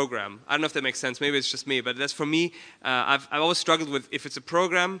it's a program. I don't know if that makes sense. Maybe it's just me, but that's for me. I've always struggled with if it's a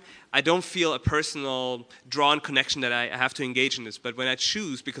program, I don't feel a personal drawn connection that I have to engage in this. But when I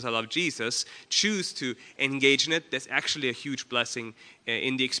choose, because I love Jesus, choose to engage in it, that's actually a huge blessing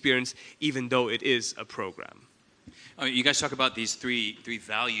in the experience, even though it is a program. You guys talk about these three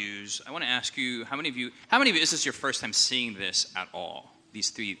values. I want to ask you, how many of you, this is your first time seeing this at all?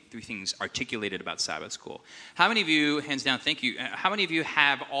 These three things articulated about Sabbath School. How many of you, hands down, thank you, how many of you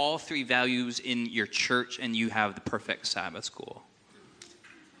have all three values in your church and you have the perfect Sabbath School?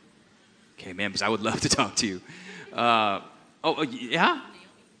 Okay, man, because I would love to talk to you. Yeah?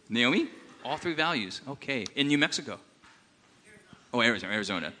 Naomi? All three values. Okay. In New Mexico? Oh,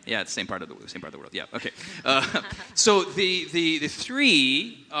 Arizona. Yeah, it's the same part of the world. Yeah, okay. So the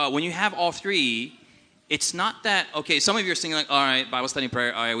three, when you have all three, it's not that, some of you are singing like, all right, Bible study,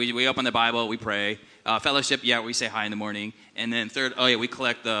 prayer, all right, we open the Bible, we pray. Fellowship, yeah, we say hi in the morning. And then third, we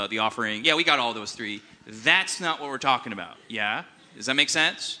collect the offering. Yeah, we got all those three. That's not what we're talking about, yeah? Does that make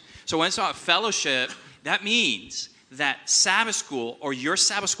sense? So when it's about fellowship, that means that Sabbath School or your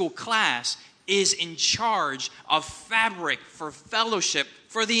Sabbath School class is in charge of fabric for fellowship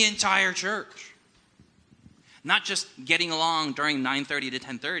for the entire church. Not just getting along during 9:30 to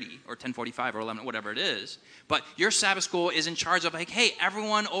 10:30 or 10:45 or 11, whatever it is. But your Sabbath School is in charge of like, hey,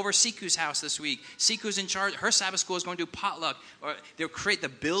 everyone over Sikhu's house this week. Sikhu's in charge. Her Sabbath School is going to do potluck. Or they'll create the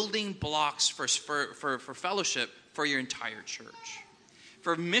building blocks for fellowship for your entire church.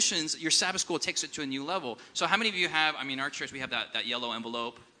 For missions, your Sabbath School takes it to a new level. So how many of you have, our church, we have that yellow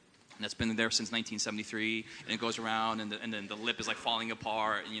envelope. And that's been there since 1973, and it goes around, and then the lip is like falling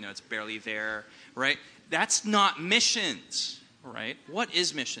apart, and it's barely there, right? That's not missions, right? What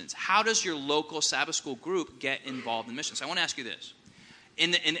is missions? How does your local Sabbath School group get involved in missions? So I want to ask you this.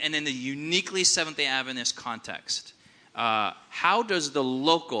 and in the uniquely Seventh-day Adventist context, how does the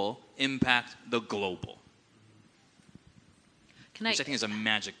local impact the global? Which I think is a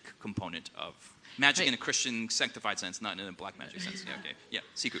magic component of magic in a Christian sanctified sense, not in a black magic sense. Yeah, okay. Yeah,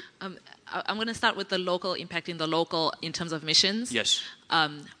 Sikhu. I'm going to start with the local, impacting the local in terms of missions. Yes.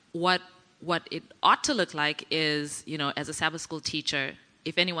 What it ought to look like is, as a Sabbath school teacher,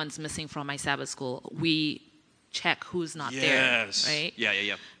 if anyone's missing from my Sabbath school, we check who's not there, right?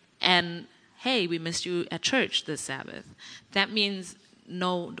 Yeah. And hey, we missed you at church this Sabbath. That means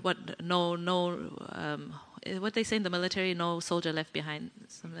what they say in the military, no soldier left behind.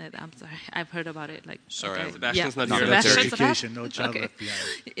 Something like that. I'm sorry, I've heard about it. Sebastian's not here. Sebastian's Education, no child left behind.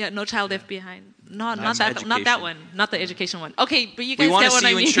 Yeah, no child left behind. Not that one. Not the education one. Okay, but you guys we want get to what see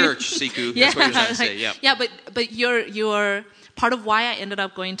I you mean. in church, Sikhu. That's what you're trying to say. Yeah. Yeah, but you're part of why I ended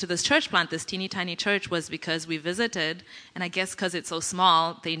up going to this church plant, this teeny tiny church, was because we visited, and I guess because it's so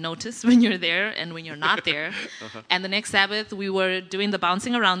small, they notice when you're there and when you're not there. And the next Sabbath, we were doing the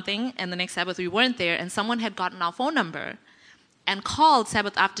bouncing around thing, and the next Sabbath, we weren't there, and someone had gotten our phone number and called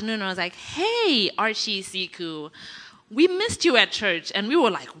Sabbath afternoon, and I was like, hey, Archie, Sikhu, we missed you at church. And we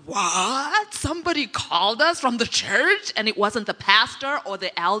were like, what? Somebody called us from the church? And it wasn't the pastor or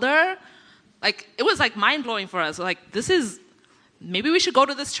the elder? It was mind-blowing for us. Maybe we should go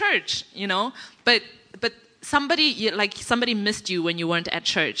to this church, But somebody missed you when you weren't at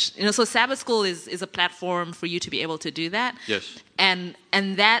church. So Sabbath School is a platform for you to be able to do that. Yes. And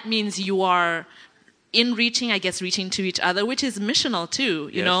that means you are reaching to each other, which is missional too.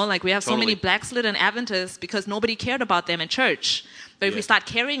 We have so many backslid and Adventists because nobody cared about them in church. But if we start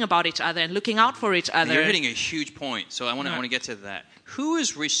caring about each other and looking out for each other, you're hitting a huge point. So I want to get to that. Who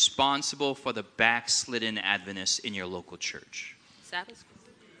is responsible for the backslidden Adventists in your local church? Sabbath School.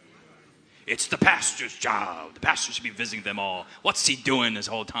 It's the pastor's job. The pastor should be visiting them all. What's he doing this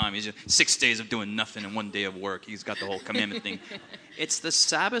whole time? He's just 6 days of doing nothing and 1 day of work. He's got the whole commandment thing. It's the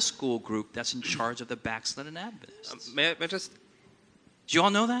Sabbath School group that's in charge of the backslidden Adventists. May I just... Do you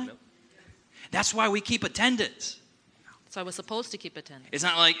all know that? No. That's why we keep attendance. So I was supposed to keep attendance. It's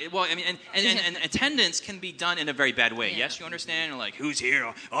not and attendance can be done in a very bad way. Yeah. Yes, you understand? Who's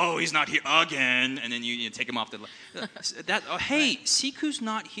here? Oh, he's not here again. And then you take him off the... hey, Sikhu's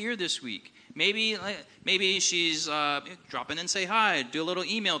not here this week. Maybe she's dropping in and say hi, do a little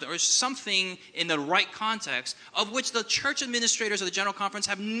email, or something in the right context of which the church administrators of the General Conference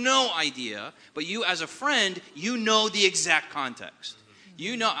have no idea, but you as a friend, you know the exact context.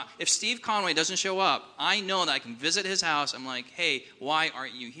 If Steve Conway doesn't show up, I know that I can visit his house. I'm like, hey, why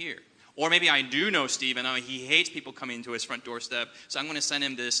aren't you here? Or maybe I do know Steve, and he hates people coming to his front doorstep, so I'm going to send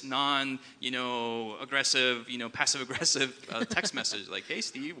him this aggressive, passive-aggressive text message, like, hey,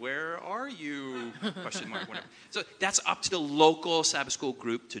 Steve, where are you? Question mark, whatever. So that's up to the local Sabbath School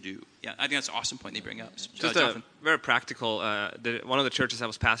group to do. Yeah, I think that's an awesome point they bring up. Just very practical. One of the churches I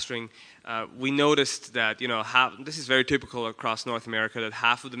was pastoring, we noticed that, this is very typical across North America, that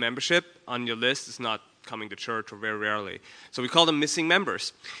half of the membership on your list is not coming to church, or very rarely. So we call them missing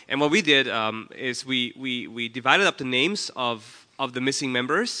members. And what we did is we divided up the names of the missing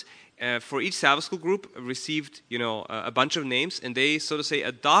members. For each Sabbath School group received a bunch of names, and they, so to say,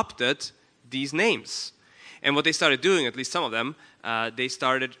 adopted these names. And what they started doing, at least some of them, they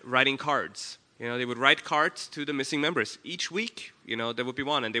started writing cards. They would write cards to the missing members. Each week, there would be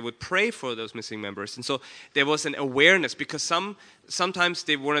one, and they would pray for those missing members. And so there was an awareness, because sometimes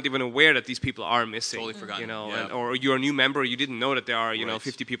they weren't even aware that these people are missing. Totally forgotten. Or you're a new member, you didn't know that there are,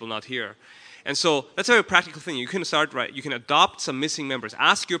 50 people not here. And so that's a very practical thing. You can you can adopt some missing members.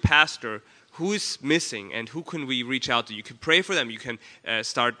 Ask your pastor, who is missing and who can we reach out to? You can pray for them. You can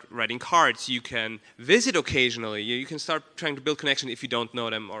start writing cards. You can visit occasionally. You can start trying to build connection if you don't know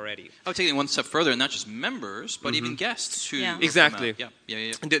them already. I would take it one step further, and not just members, but even guests who exactly. Yeah.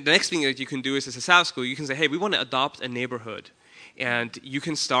 And the next thing that you can do is, as a Sabbath School, you can say, hey, we want to adopt a neighborhood. And you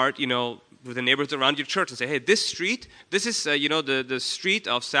can start, with the neighborhoods around your church and say, hey, this street, this is, the street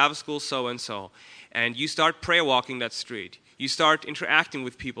of Sabbath School so-and-so. And you start prayer walking that street. You start interacting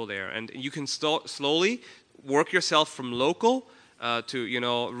with people there, and you can slowly work yourself from local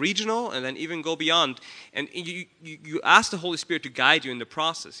to regional, and then even go beyond. And you ask the Holy Spirit to guide you in the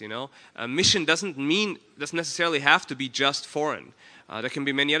process. Mission doesn't necessarily have to be just foreign. There can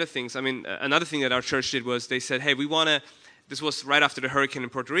be many other things. I mean, another thing that our church did was they said, hey, we want to. This was right after the hurricane in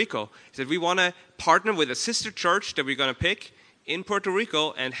Puerto Rico. He said, we want to partner with a sister church that we're going to pick in Puerto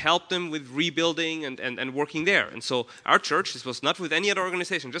Rico and help them with rebuilding and working there. And so our church, this was not with any other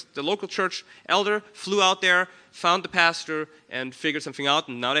organization, just the local church elder flew out there, found the pastor, and figured something out.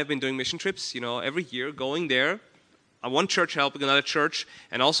 And now they've been doing mission trips, every year, going there, one church helping another church,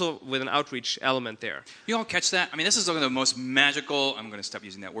 and also with an outreach element there. You all catch that? I mean, this is one of the most magical, I'm going to stop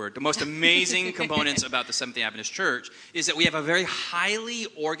using that word, the most amazing components about the Seventh-day Adventist Church is that we have a very highly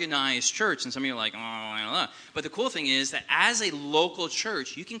organized church. And some of you are like, oh, I don't know. But the cool thing is that as a local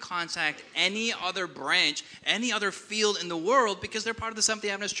church, you can contact any other branch, any other field in the world because they're part of the Seventh-day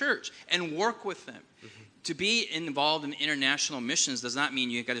Adventist Church and work with them. To be involved in international missions does not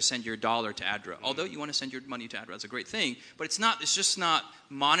mean you got to send your dollar to ADRA. Although you want to send your money to ADRA, that's a great thing. But it's just not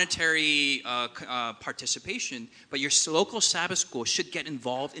monetary participation. But your local Sabbath school should get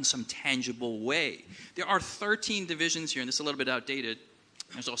involved in some tangible way. There are 13 divisions here, and this is a little bit outdated.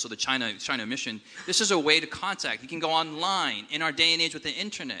 There's also the China mission. This is a way to contact. You can go online in our day and age with the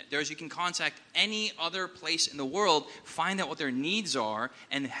internet. You can contact any other place in the world, find out what their needs are,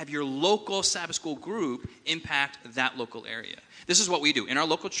 and have your local Sabbath school group impact that local area. This is what we do. In our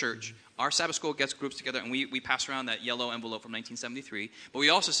local church, our Sabbath school gets groups together, and we pass around that yellow envelope from 1973. But we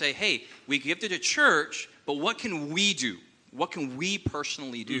also say, hey, we give to the church, but what can we do? What can we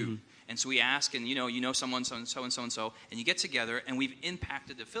personally do? Mm-hmm. And so we ask, and you know someone, so-and-so, and so-and-so, and you get together, and we've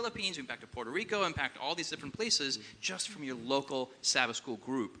impacted the Philippines, we've impacted Puerto Rico, impacted all these different places just from your local Sabbath school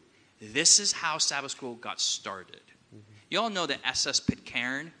group. This is how Sabbath school got started. Mm-hmm. You all know the SS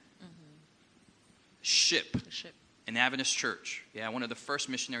Pitcairn ship, an Adventist church. Yeah, one of the first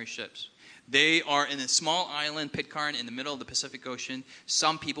missionary ships. They are in a small island, Pitcairn, in the middle of the Pacific Ocean.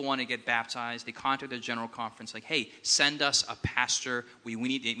 Some people want to get baptized. They contact the general conference like, hey, send us a pastor. We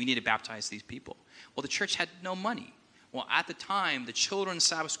need to baptize these people. Well, the church had no money. Well, at the time, the children's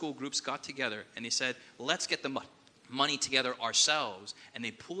Sabbath school groups got together, and they said, let's get the money together ourselves. And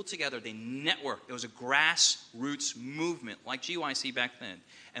they pulled together, they networked. It was a grassroots movement like GYC back then.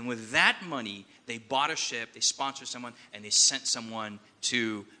 And with that money, they bought a ship, they sponsored someone, and they sent someone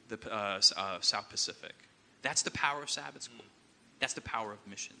to the South Pacific. That's the power of Sabbath school. That's the power of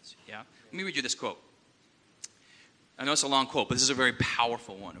missions. Yeah. Let me read you this quote. I know it's a long quote, but this is a very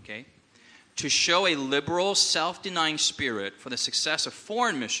powerful one, okay? To show a liberal, self-denying spirit for the success of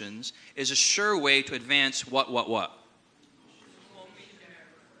foreign missions is a sure way to advance what?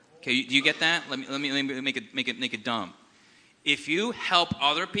 Okay, do you get that? Let me make it dumb. If you help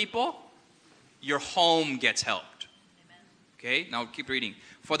other people, your home gets helped. Okay, now keep reading.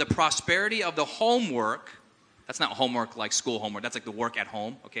 For the prosperity of the homework, that's not homework like school homework, that's like the work at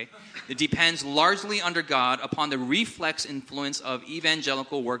home, okay? It depends largely under God upon the reflex influence of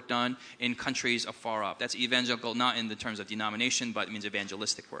evangelical work done in countries afar off. That's evangelical not in the terms of denomination, but it means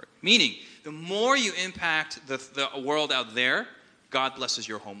evangelistic work. Meaning, the more you impact the world out there, God blesses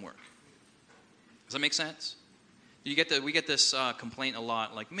your homework. Does that make sense? We get this complaint a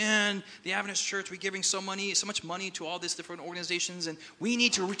lot, like, man, the Adventist Church, we're giving so much money to all these different organizations, and we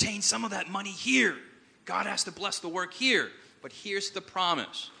need to retain some of that money here. God has to bless the work here. But here's the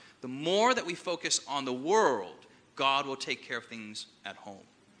promise. The more that we focus on the world, God will take care of things at home.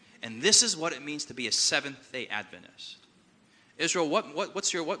 And this is what it means to be a Seventh-day Adventist. Israel,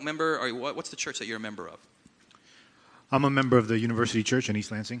 what's the church that you're a member of? I'm a member of the University Church in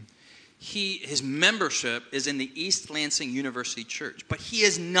East Lansing. His membership is in the East Lansing University Church, but he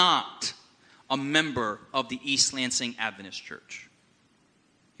is not a member of the East Lansing Adventist Church.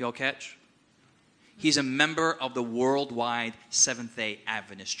 You all catch? He's a member of the worldwide Seventh-day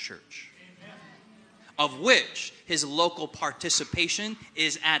Adventist Church, of which his local participation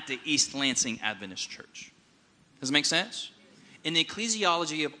is at the East Lansing Adventist Church. Does it make sense? In the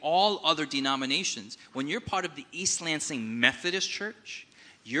ecclesiology of all other denominations, when you're part of the East Lansing Methodist Church,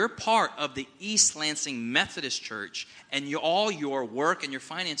 you're part of the East Lansing Methodist Church, and all your work and your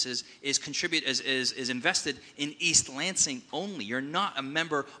finances is invested in East Lansing only. You're not a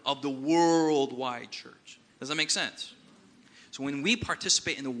member of the worldwide church. Does that make sense? So when we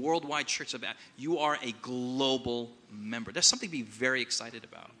participate in the worldwide church of that, you are a global member. There's something to be very excited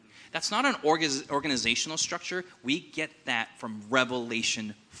about. That's not an organizational structure. We get that from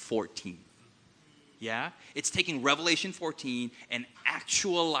Revelation 14. Yeah? It's taking Revelation 14 and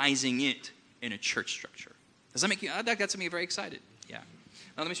actualizing it in a church structure. Does that make you? That gets me very excited. Yeah.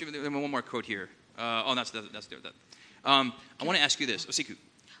 Now let me show you one more quote here. I want to ask you this. Sikhu.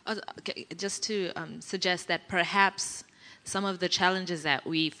 Okay, just to suggest that perhaps some of the challenges that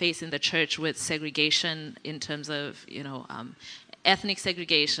we face in the church with segregation in terms of, ethnic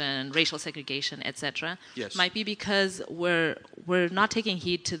segregation, racial segregation, etc., yes, might be because we're not taking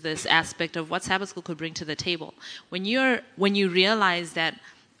heed to this aspect of what Sabbath School could bring to the table. When you realize that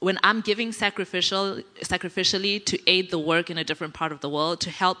when I'm giving sacrificially to aid the work in a different part of the world, to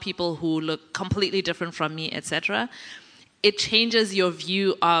help people who look completely different from me, etc., it changes your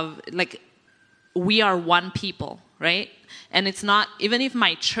view of, like, we are one people, right? And it's not, even if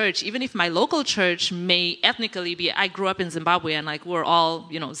my local church may ethnically be, I grew up in Zimbabwe and like we're all,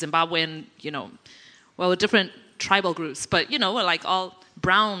 Zimbabwean, well, with different tribal groups, but, we're like all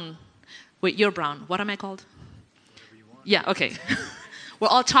brown. Wait, you're brown. What am I called? Whatever you want. Yeah, okay. We're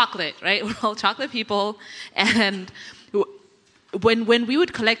all chocolate, right? We're all chocolate people. And when we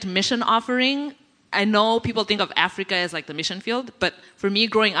would collect mission offering, I know people think of Africa as like the mission field, but for me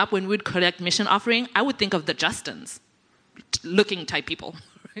growing up, when we would collect mission offering, I would think of the Justins looking type people.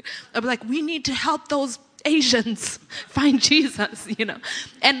 Right? I'd be like, we need to help those Asians find Jesus,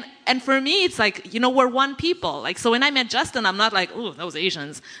 And for me, it's like, we're one people. Like, so when I met Justin, I'm not like, oh, those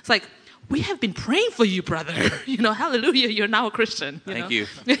Asians. It's like, we have been praying for you, brother. Hallelujah, you're now a Christian. Thank you.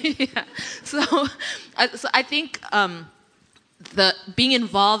 Yeah. So I think the being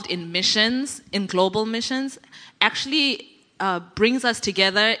involved in missions, in global missions, actually brings us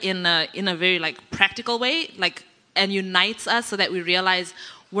together in a very like practical way, like, and unites us so that we realize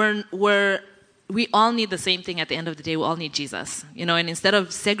we all need the same thing at the end of the day. We all need Jesus, and instead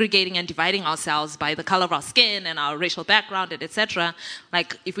of segregating and dividing ourselves by the color of our skin and our racial background, and etc.,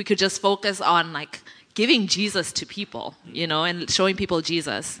 like if we could just focus on like giving Jesus to people, and showing people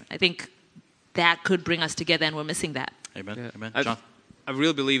Jesus, I think that could bring us together, and we're missing that. Amen. Yeah. Amen. John? I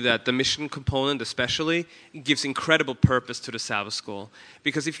really believe that the mission component especially gives incredible purpose to the Sabbath School.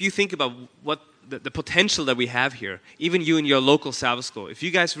 Because if you think about what the potential that we have here, even you in your local Sabbath School, if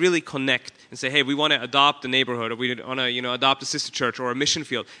you guys really connect and say, hey, we want to adopt a neighborhood, or we want to adopt a sister church or a mission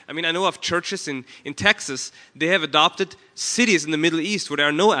field. I mean, I know of churches in Texas, they have adopted cities in the Middle East where there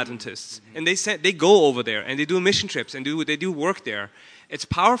are no Adventists. And they go over there and they do mission trips and they do work there. It's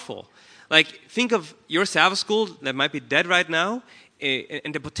powerful. Like, think of your Sabbath School that might be dead right now,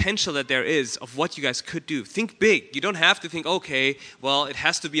 and the potential that there is of what you guys could do. Think big. You don't have to think, okay, well, it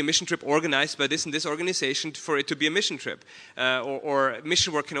has to be a mission trip organized by this and this organization for it to be a mission trip. Or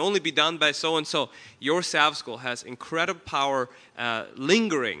mission work can only be done by so-and-so. Your Sabbath School has incredible power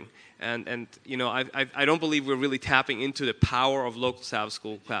lingering. And I don't believe we're really tapping into the power of local Sabbath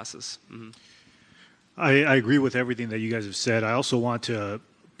School classes. Mm-hmm. I agree with everything that you guys have said. I also want to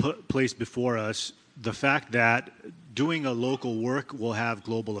place before us the fact that doing a local work will have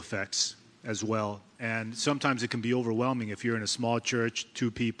global effects as well. And sometimes it can be overwhelming if you're in a small church, 2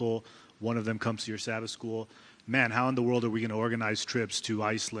 people, one of them comes to your Sabbath School. Man, how in the world are we going to organize trips to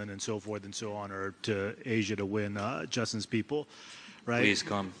Iceland and so forth and so on, or to Asia to win Justin's people, right? Please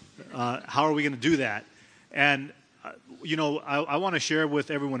come. How are we going to do that? And, I want to share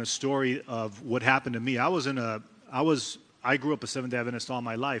with everyone a story of what happened to me. I grew up a Seventh-day Adventist all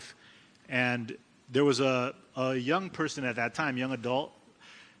my life, and there was a young person at that time, young adult,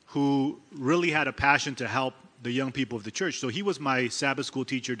 who really had a passion to help the young people of the church. So he was my Sabbath School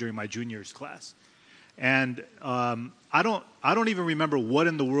teacher during my juniors class. And I don't even remember what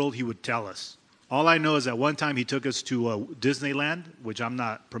in the world he would tell us. All I know is that one time he took us to Disneyland, which I'm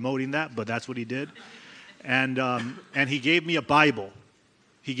not promoting that, but that's what he did. And he gave me a Bible.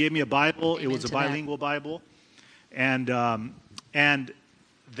 He gave me a Bible. It was a bilingual Bible. And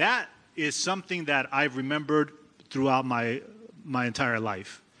that is something that I've remembered throughout my entire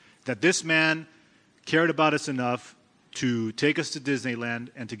life. That this man cared about us enough to take us to Disneyland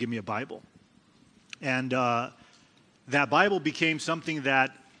and to give me a Bible. And that Bible became something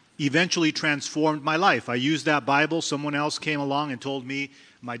that eventually transformed my life. I used that Bible. Someone else came along and told me,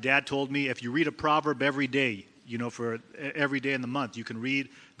 my dad told me, if you read a proverb every day, for every day in the month, you can read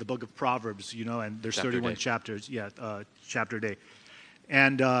the book of Proverbs, and there's 31 chapters, chapter a day.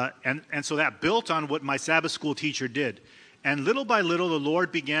 And so that built on what my Sabbath School teacher did. And little by little, the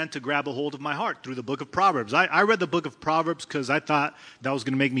Lord began to grab a hold of my heart through the book of Proverbs. I read the book of Proverbs because I thought that was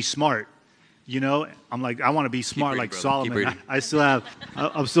going to make me smart. I'm like, I want to be smart like brother. Solomon.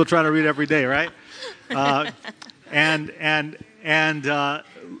 I'm still trying to read every day, right? What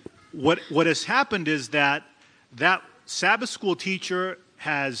has happened is that Sabbath School teacher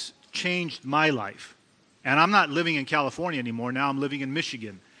has changed my life. And I'm not living in California anymore. Now I'm living in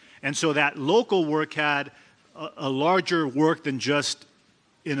Michigan. And so that local work had a larger work than just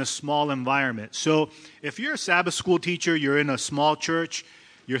in a small environment. So if you're a Sabbath School teacher, you're in a small church,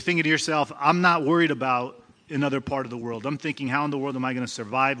 you're thinking to yourself, I'm not worried about another part of the world. I'm thinking, how in the world am I going to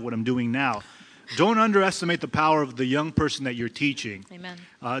survive what I'm doing now? Don't underestimate the power of the young person that you're teaching. Amen.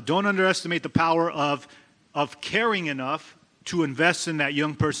 Don't underestimate the power of caring enough to invest in that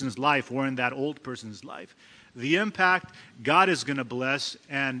young person's life or in that old person's life. The impact God is going to bless,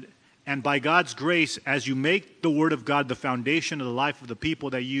 and by God's grace, as you make the Word of God the foundation of the life of the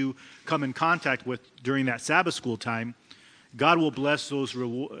people that you come in contact with during that Sabbath School time, God will bless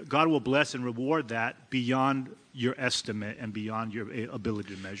God will bless and reward that beyond your estimate and beyond your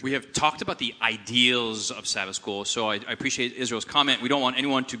ability to measure. We have talked about the ideals of Sabbath School, so I appreciate Israel's comment. We don't want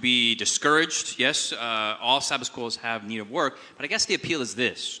anyone to be discouraged. Yes, all Sabbath schools have need of work, but I guess the appeal is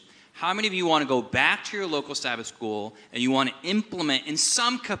this. How many of you want to go back to your local Sabbath school and you want to implement in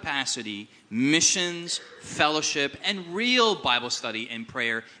some capacity missions, fellowship, and real Bible study and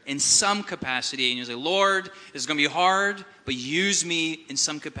prayer in some capacity? And you say, Lord, this is going to be hard, but use me in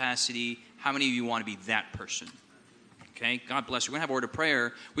some capacity. How many of you want to be that person? Okay, God bless you. We're going to have a word of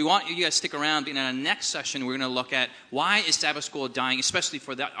prayer. We want you guys to stick around. In our next session, we're going to look at why is Sabbath school dying, especially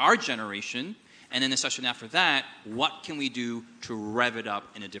for our generation. And then the session after that, what can we do to rev it up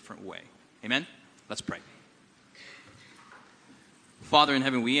in a different way? Amen? Let's pray. Father in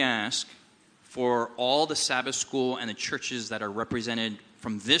heaven, we ask for all the Sabbath school and the churches that are represented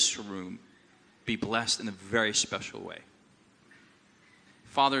from this room be blessed in a very special way.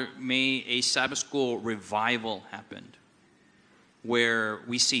 Father, may a Sabbath school revival happen where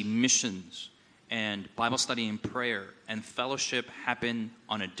we see missions and Bible study and prayer and fellowship happen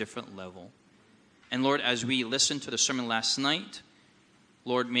on a different level. And Lord, as we listened to the sermon last night,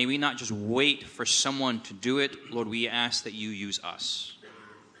 Lord, may we not just wait for someone to do it. Lord, we ask that you use us.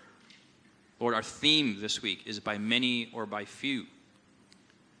 Lord, our theme this week is by many or by few.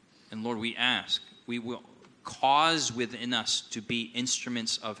 And Lord, we ask, we will cause within us to be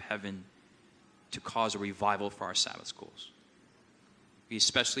instruments of heaven to cause a revival for our Sabbath schools. We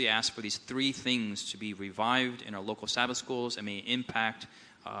especially ask for these three things to be revived in our local Sabbath schools and may impact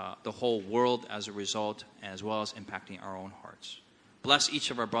the whole world as a result, as well as impacting our own hearts. Bless each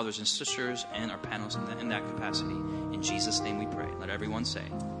of our brothers and sisters and our panels in that capacity. In Jesus' name we pray. Let everyone say,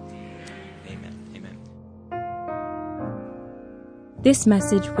 Amen. Amen. This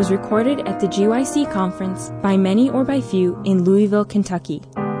message was recorded at the GYC conference by many or by few in Louisville, Kentucky.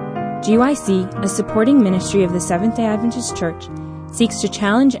 GYC, a supporting ministry of the Seventh-day Adventist Church, seeks to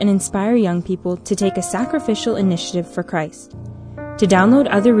challenge and inspire young people to take a sacrificial initiative for Christ. To download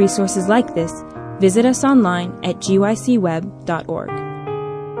other resources like this, visit us online at gycweb.org.